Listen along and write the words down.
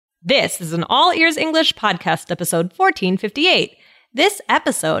This is an All Ears English podcast, episode 1458. This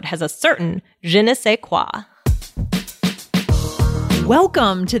episode has a certain je ne sais quoi.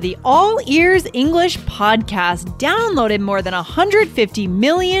 Welcome to the All Ears English podcast, downloaded more than 150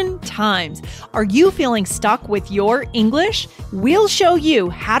 million times. Are you feeling stuck with your English? We'll show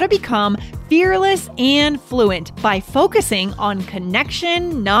you how to become fearless and fluent by focusing on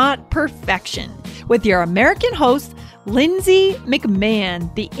connection, not perfection. With your American hosts, Lindsay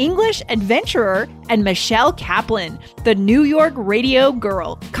McMahon, the English adventurer, and Michelle Kaplan, the New York radio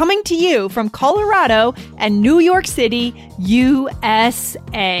girl, coming to you from Colorado and New York City,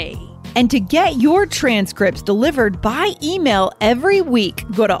 USA. And to get your transcripts delivered by email every week,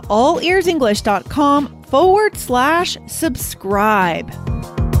 go to allearsenglish.com/subscribe.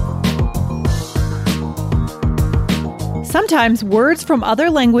 Sometimes words from other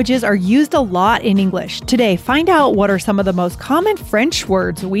languages are used a lot in English. Today, find out what are some of the most common French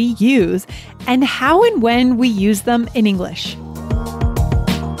words we use and how and when we use them in English.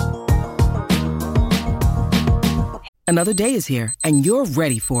 Another day is here, and you're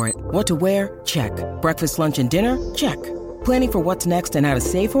ready for it. What to wear? Check. Breakfast, lunch, and dinner? Check. Planning for what's next and how to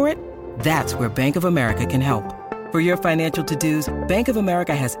save for it? That's where Bank of America can help. For your financial to-dos, Bank of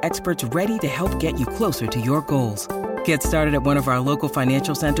America has experts ready to help get you closer to your goals. Get started at one of our local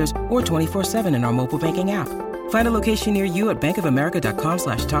financial centers or 24/7 in our mobile banking app. Find a location near you at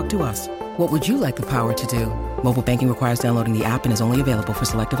bankofamerica.com/talktous. What would you like the power to do? Mobile banking requires downloading the app and is only available for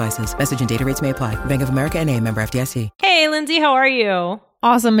select devices. Message and data rates may apply. Bank of America N.A., member FDIC. Hey, Lindsay, how are you?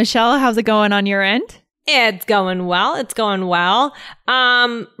 Awesome. Michelle, how's it going on your end? It's going well. It's going well.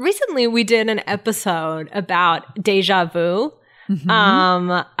 Recently, we did an episode about déjà vu. Mm-hmm.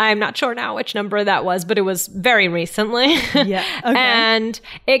 I'm not sure now which number that was, but it was very recently. Yeah. Okay. And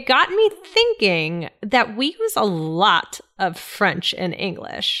it got me thinking that we use a lot of French in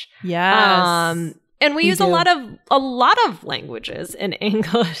English. Yes. And we use do. a lot of languages in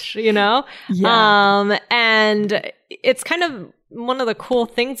English, you know? Yeah. And it's kind of one of the cool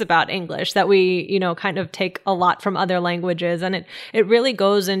things about English that we, kind of take a lot from other languages. And it really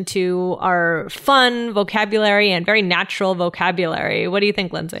goes into our fun vocabulary and very natural vocabulary. What do you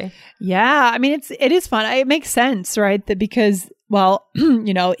think, Lindsay? Yeah. I mean, it is fun. It makes sense, right? That because,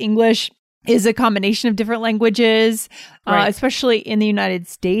 English is a combination of different languages, Right. Especially in the United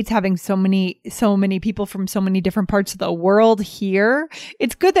States, having so many people from so many different parts of the world here.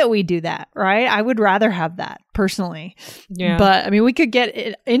 It's good that we do that, right? I would rather have that personally. Yeah. But I mean, we could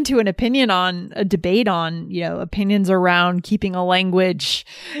get into a debate on, opinions around keeping a language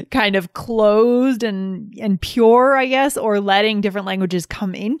kind of closed and pure, I guess, or letting different languages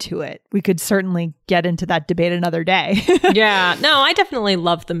come into it. We could certainly get into that debate another day. Yeah. No, I definitely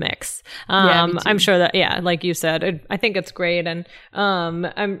love the mix. Yeah, me too. I'm sure that, like you said, I think it's great. And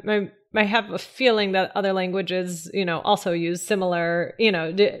I have a feeling that other languages, also use similar,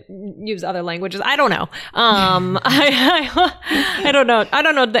 use other languages. I don't know. I don't know. I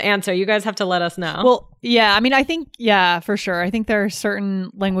don't know the answer. You guys have to let us know. Well, yeah. I mean, I think, for sure. I think there are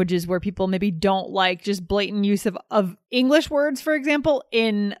certain languages where people maybe don't like just blatant use of English words, for example,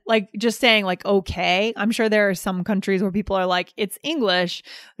 in like just saying like, okay. I'm sure there are some countries where people are like, it's English.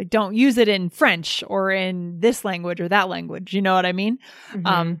 Like, don't use it in French or in this language or that language. You know what I mean?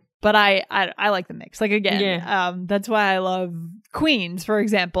 Mm-hmm. But I like the mix. Like, again, that's why I love Queens, for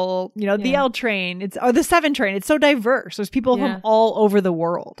example, the L train, or the 7 train. It's so diverse. There's people from all over the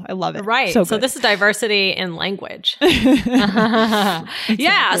world. I love it. Right. So this is diversity in language. Exactly.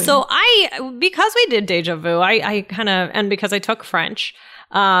 Yeah. So because we did déjà vu, and because I took French,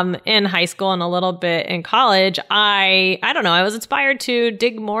 in high school and a little bit in college, I don't know, I was inspired to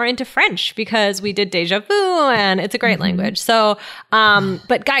dig more into French because we did déjà vu and it's a great language. So,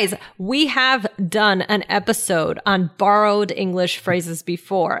 but guys, we have done an episode on borrowed English phrases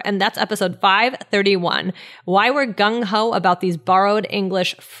before, and that's episode 531, why we're gung-ho about these borrowed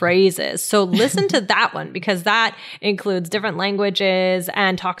English phrases. So listen to that one because that includes different languages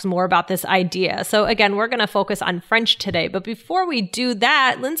and talks more about this idea. So again, we're going to focus on French today, but before we do that,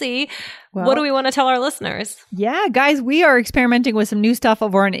 Lindsay, what do we want to tell our listeners? Yeah, guys, we are experimenting with some new stuff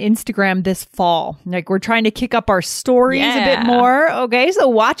over on Instagram this fall. Like, we're trying to kick up our stories a bit more. Okay, so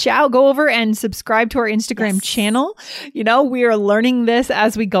watch out. Go over and subscribe to our Instagram channel. We are learning this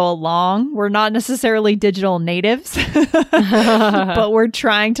as we go along. We're not necessarily digital natives, but we're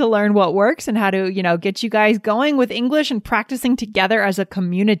trying to learn what works and how to, get you guys going with English and practicing together as a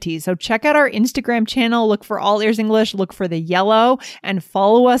community. So check out our Instagram channel. Look for All Ears English. Look for the yellow and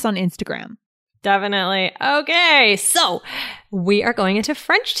follow us on Instagram. Definitely. Okay. So we are going into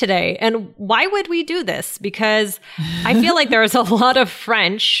French today. And why would we do this? Because I feel like there's a lot of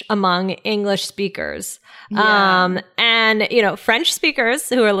French among English speakers. Yeah. And, you know, French speakers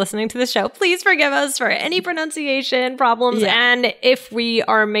who are listening to the show, please forgive us for any pronunciation problems and if we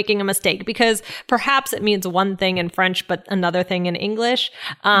are making a mistake, because perhaps it means one thing in French, but another thing in English.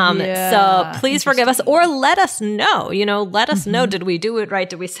 So please forgive us or let us know, let us know, did we do it right?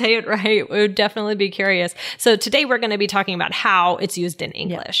 Did we say it right? We would definitely be curious. So today we're going to be talking about how it's used in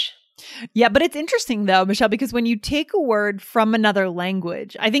English. Yeah, but it's interesting though, Michelle, because when you take a word from another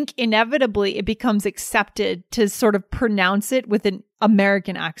language, I think inevitably it becomes accepted to sort of pronounce it with an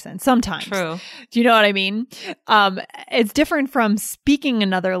American accent sometimes. True. Do you know what I mean? It's different from speaking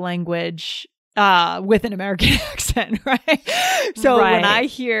another language with an American accent, right? So when I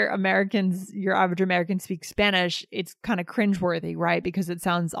hear Americans, your average American speak Spanish, it's kind of cringeworthy, right? Because it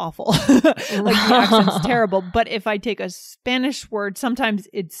sounds awful. Like the accent's terrible. But if I take a Spanish word, sometimes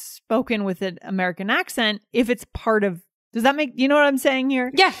it's spoken with an American accent if it's part of, does that make, you know what I'm saying here?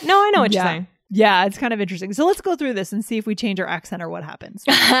 Yeah, no, I know what you're saying. Yeah, it's kind of interesting. So let's go through this and see if we change our accent or what happens.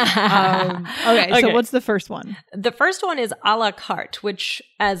 Okay, so what's the first one? The first one is a la carte, which,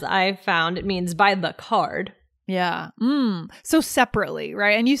 as I found, it means by the card. Yeah. So separately,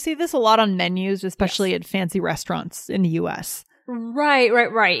 right? And you see this a lot on menus, especially at fancy restaurants in the US.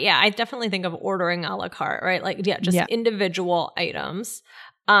 Right. Yeah, I definitely think of ordering a la carte, right? Like, individual items.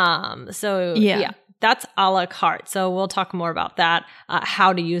 That's a la carte. So we'll talk more about that,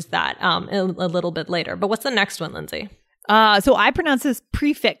 how to use that a little bit later. But what's the next one, Lindsay? So I pronounce this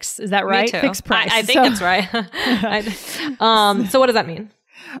prefix. Is that right? Me too. Fixed price. I think it's right. So what does that mean?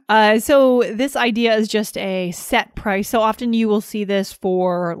 So this idea is just a set price. So often you will see this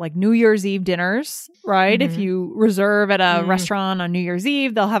for like New Year's Eve dinners, right? Mm-hmm. If you reserve at a restaurant on New Year's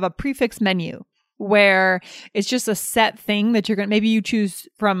Eve, they'll have a prefix menu where it's just a set thing that you're going to, maybe you choose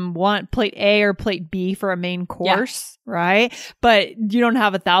from one plate A or plate B for a main course, right? But you don't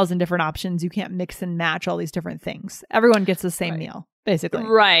have 1,000 different options. You can't mix and match all these different things. Everyone gets the same meal, basically.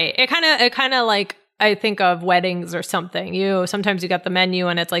 Right. It kind of like, I think of weddings or something. Sometimes you get the menu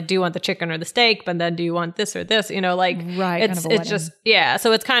and it's like, do you want the chicken or the steak? But then do you want this or this? Right. It's just,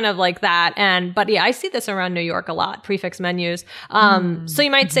 so it's kind of like that. But I see this around New York a lot, prefix menus. So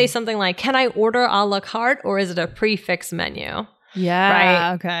you might say something like, can I order a la carte or is it a prefix menu? Yeah.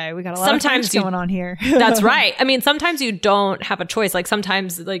 Right. Okay. We got a lot of French going on here. That's right. I mean, sometimes you don't have a choice. Like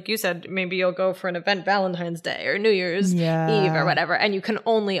sometimes, like you said, maybe you'll go for an event Valentine's Day or New Year's Eve or whatever, and you can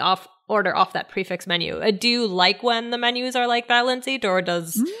only order off that prefix menu. Do you like when the menus are like that, Lindsay? Or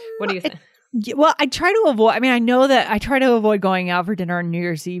what do you think? Well, I try to avoid, I know that I try to avoid going out for dinner on New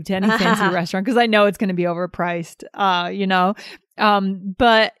Year's Eve to any fancy restaurant because I know it's going to be overpriced,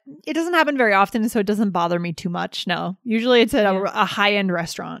 but it doesn't happen very often, so it doesn't bother me too much. No, usually it's at a high-end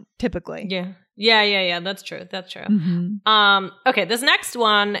restaurant, typically. Yeah. That's true. Mm-hmm. Okay, this next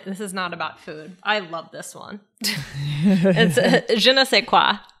one, this is not about food. I love this one. It's je ne sais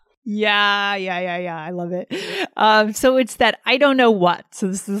quoi. Yeah. I love it. So it's that I don't know what. So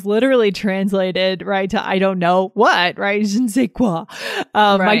this is literally translated, right, to I don't know what, right? Je ne sais quoi.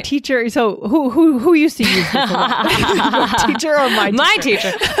 My teacher, so who used to use this a lot? Your teacher or my teacher? My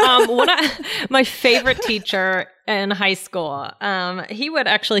teacher. My favorite teacher in high school, he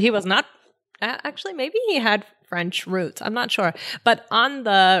was not, actually, maybe he had French roots. I'm not sure. But on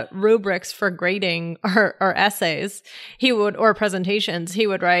the rubrics for grading or essays, or presentations, he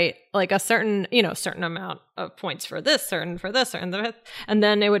would write like a certain amount of points for this, certain for this, certain for this. And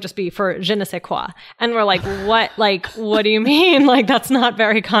then it would just be for je ne sais quoi. And we're like, what? Like, what do you mean? Like, that's not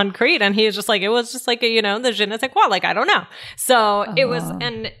very concrete. And he was just like, it was just like, the je ne sais quoi. Like, I don't know. So it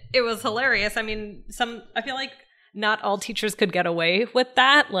was hilarious. I mean, I feel like not all teachers could get away with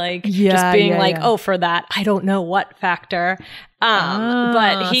that, like just being for that I don't know what factor.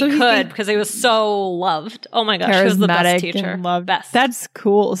 But he could because he was so loved. Oh my gosh, he was the best teacher. Best. That's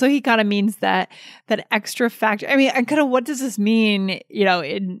cool. So he kind of means that extra factor. I mean, and kind of what does this mean?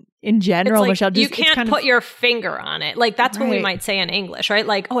 In general, like, Michelle, you can't put your finger on it. Like that's what we might say in English, right?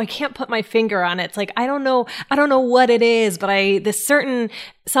 Like, oh, I can't put my finger on it. It's like I don't know what it is, but this certain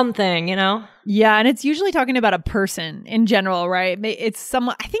something, Yeah, and it's usually talking about a person in general, right? It's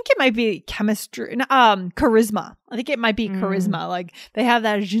someone. I think it might be chemistry, charisma. I think it might be charisma. Like they have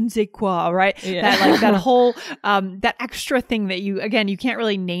that je ne sais quoi, right? Yeah. That whole that extra thing that you can't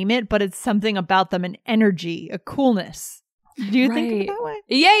really name it, but it's something about them, an energy, a coolness. Do you think of it that way?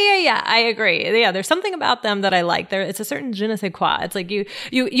 Yeah. I agree. Yeah, there's something about them that I like. It's a certain je ne sais quoi. It's like you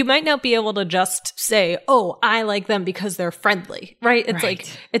might not be able to just say, oh, I like them because they're friendly, right? It's like,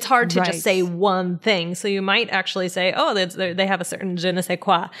 it's hard to just say one thing. So you might actually say, oh, they have a certain je ne sais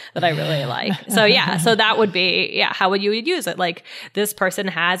quoi that I really like. So yeah, so that would be, how would you use it? Like, this person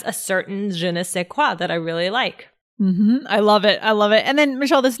has a certain je ne sais quoi that I really like. I love it. And then,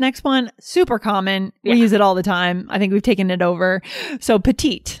 Michelle, this next one, super common. We use it all the time. I think we've taken it over. So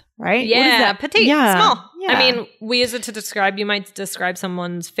petite, right? Yeah, petite, small. Yeah. I mean, we use it to describe, you might describe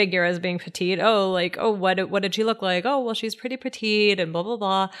someone's figure as being petite. Oh, like, oh, what did she look like? Oh, well, she's pretty petite and blah, blah,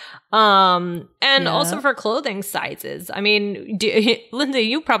 blah. And also for clothing sizes. I mean, Lindsay,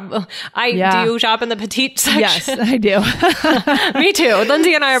 you probably, do you shop in the petite section? Yes, I do. Me too.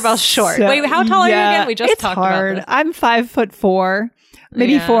 Lindsay and I are both short. So, wait, how tall are you again? We just talked hard. about this. I'm 5'4",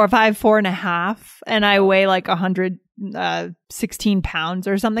 maybe 4.5, and I weigh like 116 pounds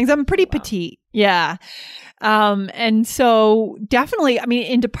or something. So I'm pretty petite. Yeah. And so definitely, I mean,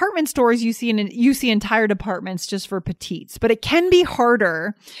 in department stores, you see entire departments just for petites, but it can be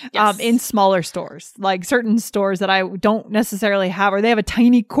harder in smaller stores, like certain stores that I don't necessarily have, or they have a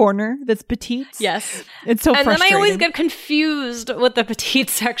tiny corner that's petites. Yes. It's so frustrating. And then I always get confused with the petite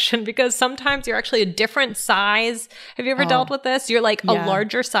section because sometimes you're actually a different size. Have you ever dealt with this? You're like a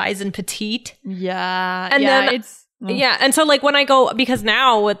larger size in petite. Yeah. And then it's... Yeah. And so like when I go, because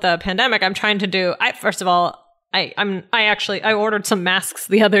now with the pandemic, I'm trying to do, first of all, I ordered some masks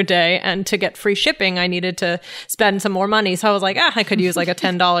the other day, and to get free shipping, I needed to spend some more money. So I was like, I could use like a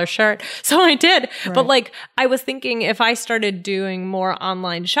 $10 shirt. So I did. Right. But like, I was thinking if I started doing more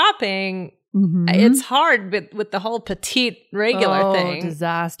online shopping, it's hard with the whole petite regular thing.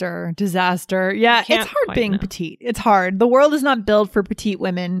 Disaster. Yeah, it's hard being petite. It's hard. The world is not built for petite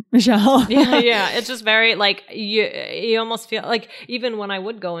women, Michelle. Yeah. It's just very like you almost feel like even when I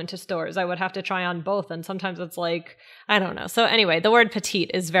would go into stores, I would have to try on both, and sometimes it's like I don't know. So anyway, the word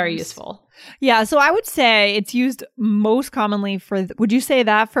petite is very useful. Yeah, so I would say it's used most commonly for, would you say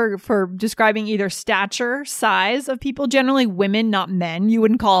that for describing either stature, size of people, generally women, not men? You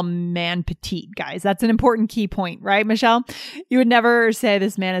wouldn't call a man petite, guys. That's an important key point, right, Michelle? You would never say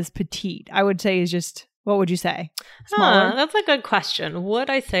this man is petite. I would say he's just, what would you say? Smaller? That's a good question. Would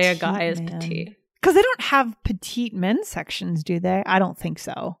I say a guy is petite? Because they don't have petite men's sections, do they? I don't think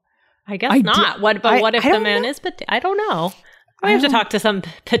so. I guess not. What if the man is petite? I don't know. I have to talk to some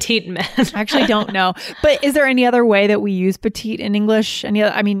petite men. I actually don't know. But is there any other way that we use petite in English? I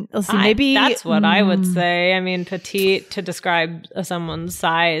mean, let's see, maybe... That's what I would say. I mean, petite to describe someone's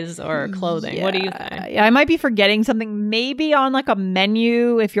size or clothing. Yeah. What do you think? Yeah, I might be forgetting something. Maybe on like a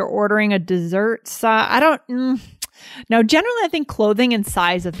menu, if you're ordering a dessert size. I don't... No, generally, I think clothing and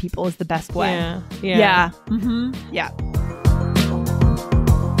size of people is the best way. Yeah. Yeah.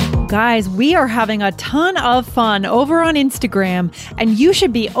 Guys, we are having a ton of fun over on Instagram, and you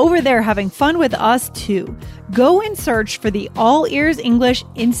should be over there having fun with us too. Go and search for the All Ears English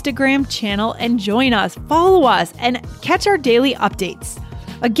Instagram channel and join us, follow us, and catch our daily updates.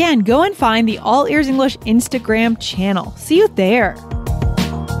 Again, go and find the All Ears English Instagram channel. See you there.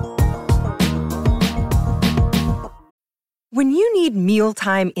 When you need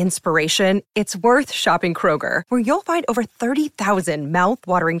mealtime inspiration, it's worth shopping Kroger, where you'll find over 30,000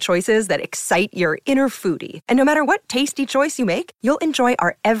 mouth-watering choices that excite your inner foodie. And no matter what tasty choice you make, you'll enjoy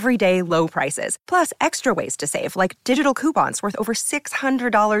our everyday low prices, plus extra ways to save, like digital coupons worth over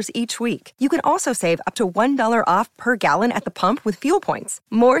 $600 each week. You can also save up to $1 off per gallon at the pump with fuel points.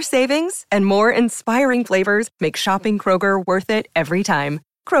 More savings and more inspiring flavors make shopping Kroger worth it every time.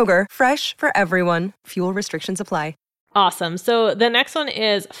 Kroger, fresh for everyone. Fuel restrictions apply. Awesome. So the next one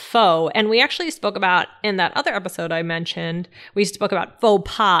is faux. And we actually spoke about, in that other episode I mentioned, we spoke about faux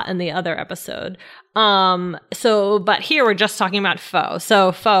pas in the other episode. But here we're just talking about faux.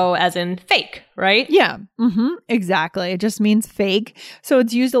 So faux as in fake, right? Yeah. Exactly. It just means fake. So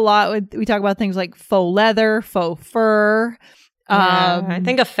it's used a lot we talk about things like faux leather, faux fur. I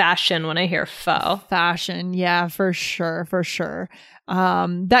think of fashion when I hear faux. Fashion. Yeah, for sure.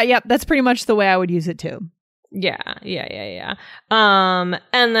 That's pretty much the way I would use it too. Yeah. And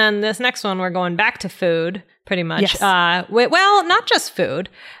then this next one, we're going back to food, pretty much. Yes. Well, not just food,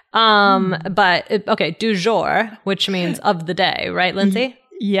 but du jour, which means of the day, right, Lindsay?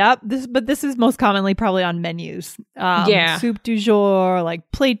 Yep. This is most commonly probably on menus. Soup du jour, like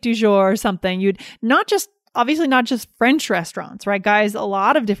plate du jour or something. Obviously not just French restaurants, right, guys? A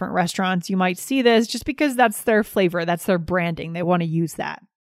lot of different restaurants, you might see this just because that's their flavor. That's their branding. They want to use that.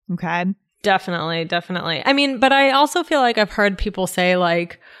 Okay. Definitely, definitely. I mean, but I also feel like I've heard people say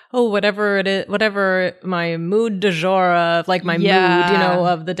like, oh, whatever it is, whatever my mood du jour of, like my mood,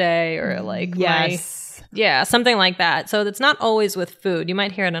 of the day, or like something like that. So it's not always with food. You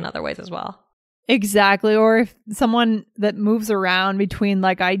might hear it in other ways as well. Exactly. Or if someone that moves around between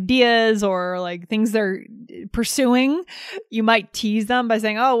like ideas or like things they're pursuing, you might tease them by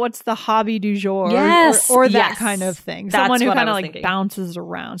saying, oh, what's the hobby du jour? Yes. Or that kind of thing. That's someone who kind of like thinking. Bounces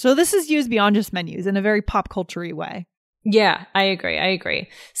around. So this is used beyond just menus in a very pop culture-y way. Yeah, I agree.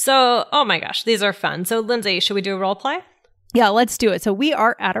 So, oh my gosh, these are fun. So Lindsay, should we do a role play? Yeah, let's do it. So we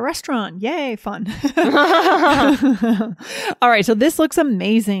are at a restaurant. Yay, fun. All right. So this looks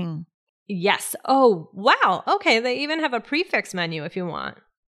amazing. Yes. Oh, wow. Okay. They even have a prefix menu if you want.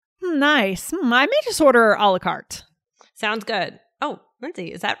 Nice. I may just order a la carte. Sounds good. Oh,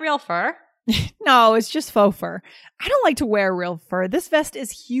 Lindsay, is that real fur? No, it's just faux fur. I don't like to wear real fur. This vest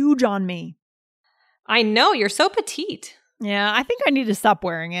is huge on me. I know. You're so petite. Yeah, I think I need to stop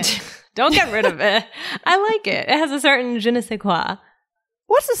wearing it. Don't get rid of it. I like it. It has a certain je ne sais quoi.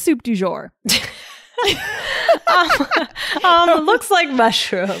 What's the soup du jour? Looks like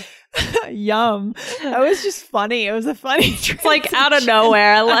mushroom. Yum. That was just funny. It was a funny transition. It's like out of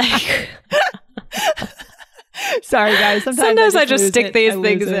nowhere. Like, sorry guys. Sometimes I just stick these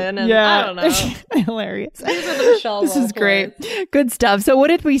things in, and I don't know. Hilarious. These are the Michelle This is great. Good stuff. So what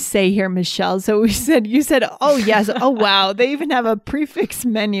did we say here, Michelle? So you said, oh yes, oh wow, they even have a prefix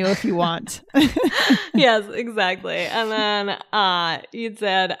menu if you want. Yes, exactly. And then you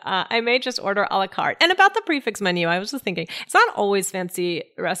said, I may just order a la carte. And about the prefix menu, I was just thinking, it's not always fancy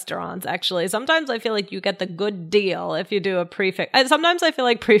restaurants, actually. Sometimes I feel like you get the good deal if you do a prefix. And sometimes I feel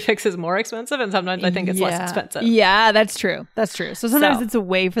like prefix is more expensive, and sometimes I think it's less expensive. Yeah, that's true. That's true. So sometimes it's a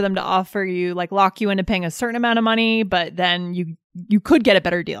way for them to offer you, like lock you into paying a certain amount of money, but then you could get a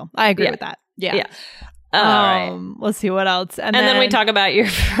better deal. I agree with that. Yeah. All right. Let's see what else. And then we talk about your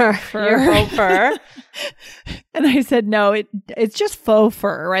fur. Your faux fur. And I said, no, it's just faux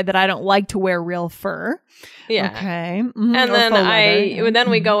fur, right? That I don't like to wear real fur. Yeah. Okay. Mm-hmm. And then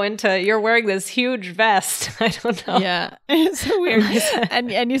we go into, you're wearing this huge vest. I don't know. Yeah. It's so weird.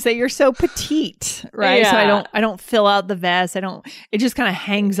 and you say you're so petite, right? Yeah. So I don't fill out the vest. It just kind of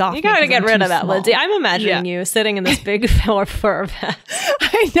hangs off. You got to get rid of that, small. Lindsay. I'm imagining you sitting in this big fur vest.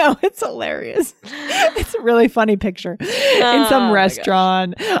 I know. It's hilarious. It's a really funny picture in some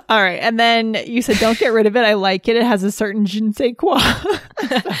restaurant. All right. And then you said, don't get rid of it. I like it. It has a certain je ne sais quoi.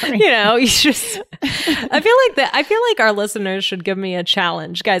 You just, I feel like our listeners should give me a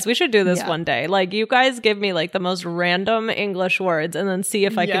challenge. Guys, we should do this one day. Like, you guys give me like the most random English words and then see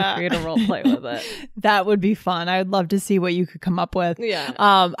if I can create a role play with it. That would be fun. I would love to see what you could come up with. Yeah.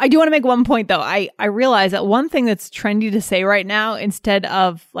 I do want to make one point though. I realize that one thing that's trendy to say right now instead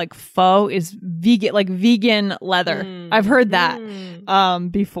of like faux is vegan leather. I've heard that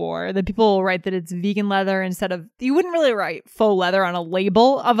before. That people will write that it's vegan leather instead of, you wouldn't really write faux leather on a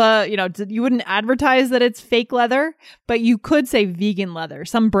label of you wouldn't advertise that it's fake leather, but you could say vegan leather.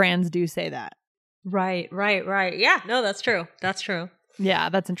 Some brands do say that. Right. Yeah, no, that's true. Yeah,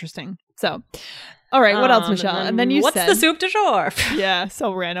 that's interesting. So, all right, what else, Michelle? And then you said, what's the soup du jour? Yeah,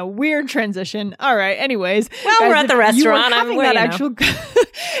 so random, weird transition. All right, anyways. Well, guys, we're at the restaurant.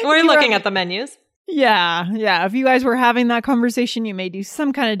 We're looking at the menus. Yeah. If you guys were having that conversation, you may do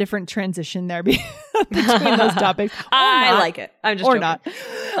some kind of different transition there between those topics. I like it. I'm just joking. Not.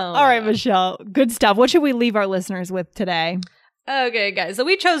 All right, Michelle. Good stuff. What should we leave our listeners with today? Okay, guys. So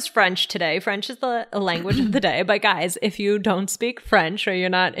we chose French today. French is the language of the day. But guys, if you don't speak French or you're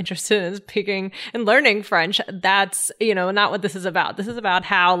not interested in speaking and learning French, that's, not what this is about. This is about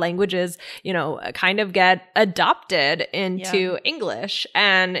how languages, kind of get adopted into English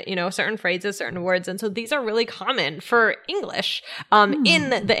and, certain phrases, certain words. And so these are really common for English, in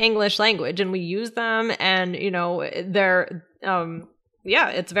the English language. And we use them and, they're,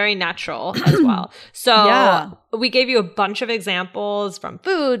 it's very natural as well. So we gave you a bunch of examples from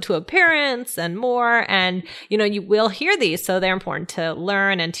food to appearance and more. And, you will hear these. So they're important to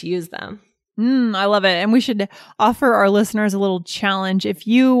learn and to use them. I love it. And we should offer our listeners a little challenge. If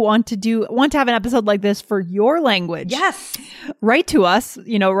you want to have an episode like this for your language. Yes. Write to us,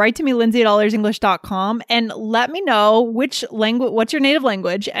 write to me, Lindsay@allearsenglish.com, and let me know what's your native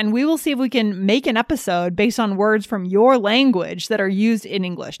language. And we will see if we can make an episode based on words from your language that are used in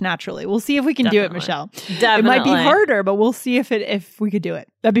English naturally. We'll see if we can do it, Michelle. Definitely. It might be harder, but we'll see if we could do it.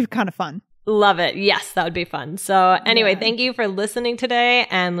 That'd be kind of fun. Love it. Yes, that would be fun. So anyway, thank you for listening today.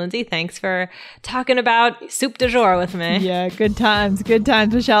 And Lindsay, thanks for talking about soup du jour with me. Yeah, good times. Good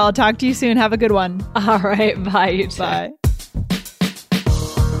times, Michelle. I'll talk to you soon. Have a good one. All right. Bye. You too. Bye.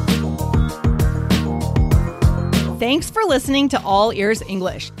 Thanks for listening to All Ears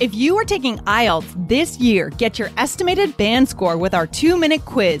English. If you are taking IELTS this year, get your estimated band score with our 2-minute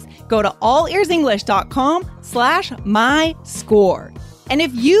quiz. Go to allearsenglish.com/myscore. And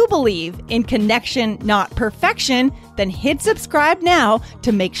if you believe in connection, not perfection, then hit subscribe now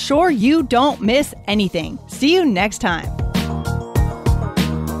to make sure you don't miss anything. See you next time.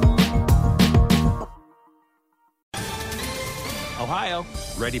 Ohio,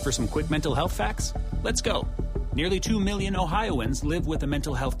 ready for some quick mental health facts? Let's go. Nearly 2 million Ohioans live with a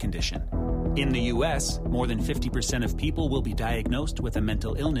mental health condition. In the U.S., more than 50% of people will be diagnosed with a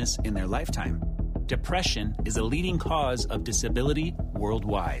mental illness in their lifetime. Depression is a leading cause of disability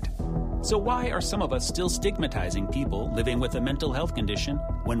worldwide. So why are some of us still stigmatizing people living with a mental health condition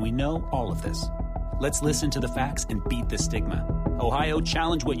when we know all of this? Let's listen to the facts and beat the stigma. Ohio,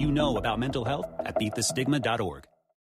 challenge what you know about mental health at beatthestigma.org.